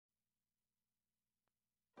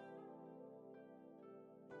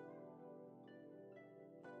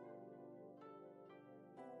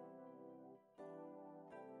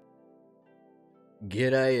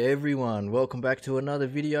G'day everyone, welcome back to another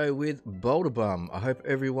video with BoulderBum. I hope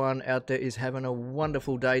everyone out there is having a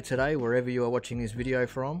wonderful day today wherever you are watching this video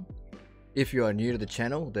from. If you are new to the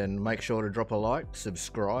channel, then make sure to drop a like,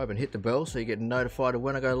 subscribe and hit the bell so you get notified of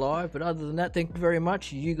when I go live. But other than that, thank you very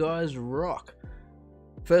much, you guys rock.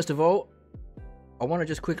 First of all, I want to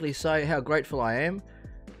just quickly say how grateful I am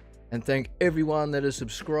and thank everyone that has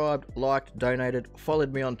subscribed, liked, donated,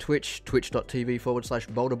 followed me on Twitch,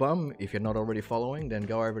 twitch.tv/BoulderBum. If you're not already following, then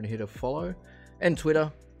go over and hit a follow. And Twitter,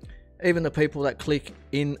 even the people that click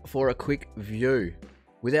in for a quick view.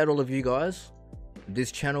 Without all of you guys, this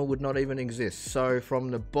channel would not even exist. So from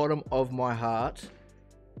the bottom of my heart,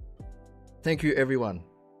 thank you everyone.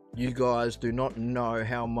 You guys do not know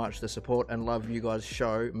how much the support and love you guys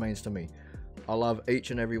show means to me. I love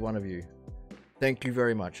each and every one of you. Thank you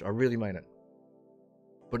very much. I really mean it.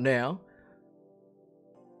 But now,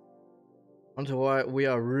 onto why we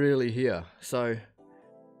are really here. So,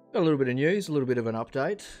 got a little bit of news, a little bit of an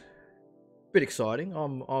update. Bit exciting.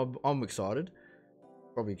 I'm excited.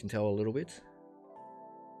 Probably can tell a little bit.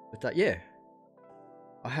 But yeah,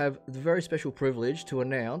 I have the very special privilege to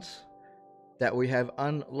announce that we have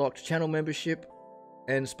unlocked channel membership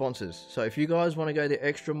and sponsors. So if you guys want to go the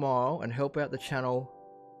extra mile and help out the channel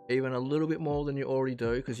even a little bit more than you already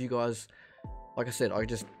do, because you guys, like I said,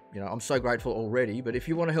 I'm so grateful already, but if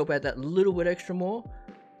you want to help out that little bit extra more,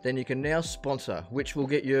 then you can now sponsor, which will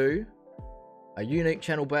get you a unique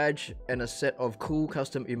channel badge and a set of cool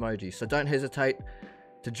custom emojis. So don't hesitate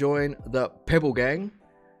to join the Pebble Gang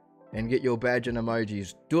and get your badge and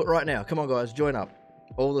emojis. Do it right now. Come on guys, join up.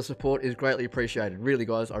 All the support is greatly appreciated. Really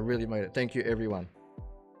guys, I really mean it. Thank you everyone.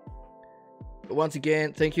 But once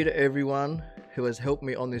again, thank you to everyone who has helped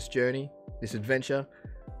me on this journey, this adventure,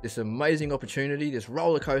 this amazing opportunity, this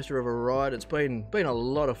roller coaster of a ride. It's been a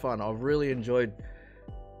lot of fun. I've really enjoyed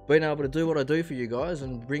being able to do what I do for you guys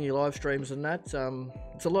and bring you live streams and that.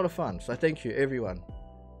 It's a lot of fun, so thank you everyone.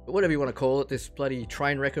 But whatever you want to call it, this bloody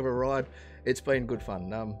train wreck of a ride, it's been good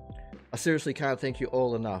fun. I seriously can't thank you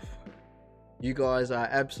all enough. You guys are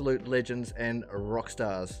absolute legends and rock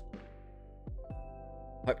stars.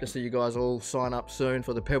 Hope to see you guys all sign up soon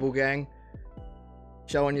for the Pebble Gang.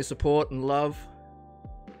 Showing your support and love.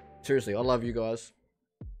 Seriously, I love you guys.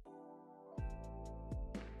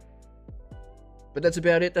 But that's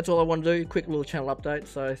about it. That's all I want to do. Quick little channel update.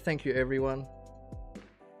 So thank you everyone.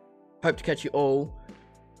 Hope to catch you all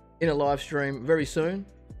in a live stream very soon.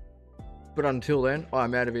 But until then,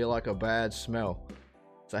 I'm out of here like a bad smell.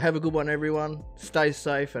 So have a good one everyone. Stay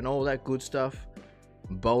safe and all that good stuff.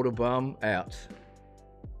 BoulderBum out.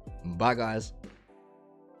 Bye guys.